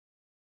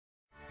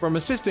From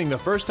assisting the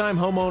first-time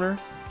homeowner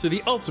to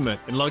the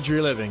ultimate in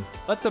luxury living,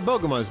 let the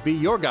Bogomas be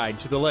your guide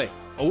to the lake.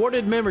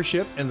 Awarded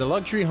membership in the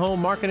Luxury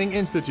Home Marketing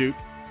Institute,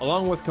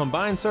 along with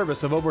combined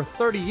service of over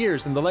 30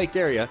 years in the lake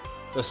area,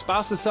 the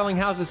Spouses Selling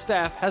Houses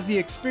staff has the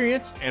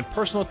experience and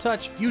personal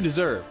touch you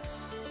deserve.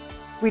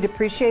 We'd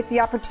appreciate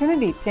the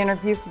opportunity to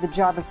interview for the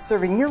job of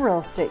serving your real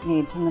estate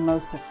needs in the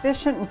most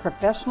efficient and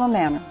professional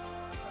manner.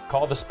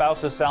 Call the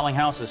Spouses Selling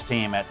Houses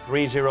team at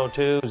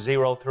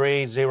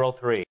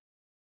 302-0303.